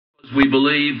We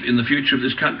believe in the future of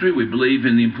this country, we believe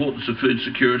in the importance of food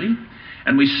security,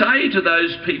 and we say to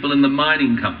those people in the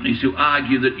mining companies who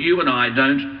argue that you and I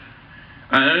don't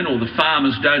own, or the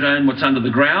farmers don't own what's under the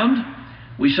ground,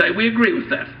 we say we agree with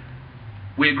that.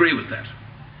 We agree with that.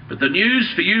 But the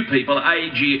news for you people,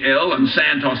 AGL and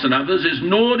Santos and others, is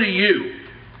nor do you.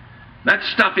 That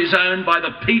stuff is owned by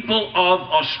the people of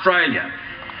Australia.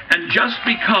 And just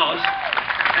because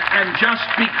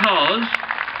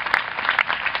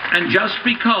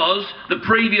the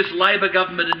previous Labor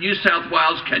government in New South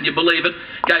Wales, can you believe it,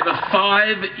 gave a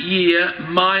 5-year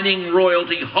mining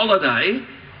royalty holiday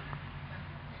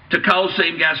to coal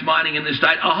seam gas mining in this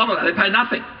state, a holiday, they pay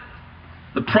nothing.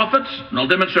 The profits, and I'll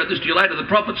demonstrate this to you later, the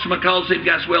profits from a coal seam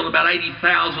gas well are about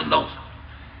 $80,000.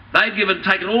 They've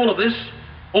taken all of this,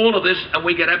 and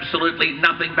we get absolutely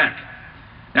nothing back.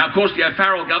 Now, of course, the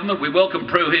O'Farrell government, we welcome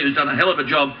Prue here, who's done a hell of a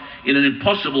job in an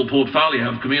impossible portfolio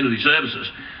of community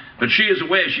services, but she is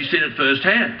aware, she's seen it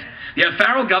firsthand. The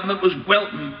O'Farrell government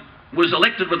was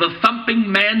elected with a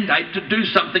thumping mandate to do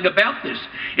something about this.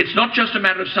 It's not just a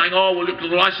matter of saying, oh, well, look, the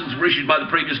licence were issued by the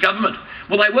previous government.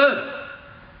 Well, they were.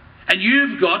 And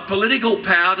you've got political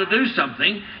power to do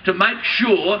something to make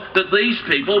sure that these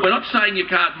people, we're not saying you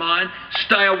can't mine,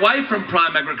 stay away from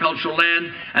prime agricultural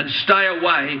land and stay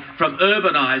away from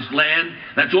urbanised land.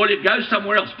 That's all, you go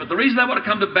somewhere else. But the reason they want to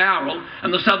come to Bowral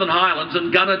and the Southern Highlands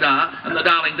and Gunnedah and the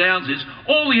Darling Downs is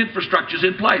all the infrastructure's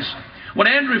in place. When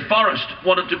Andrew Forrest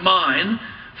wanted to mine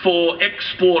for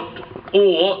export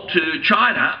ore to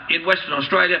China in Western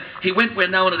Australia, he went where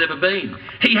no one had ever been.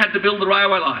 He had to build the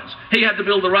railway lines, he had to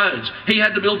build the roads, he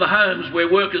had to build the homes where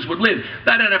workers would live.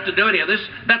 They don't have to do any of this.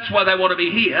 That's why they want to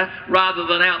be here rather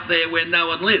than out there where no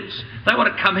one lives. They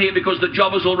want to come here because the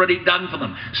job is already done for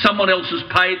them. Someone else has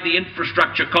paid the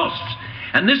infrastructure costs.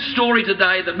 And this story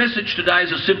today, the message today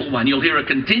is a simple one. You'll hear a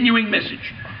continuing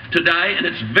message today, and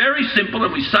it's very simple,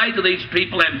 and we say to these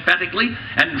people emphatically,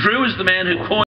 and Drew is the man who coined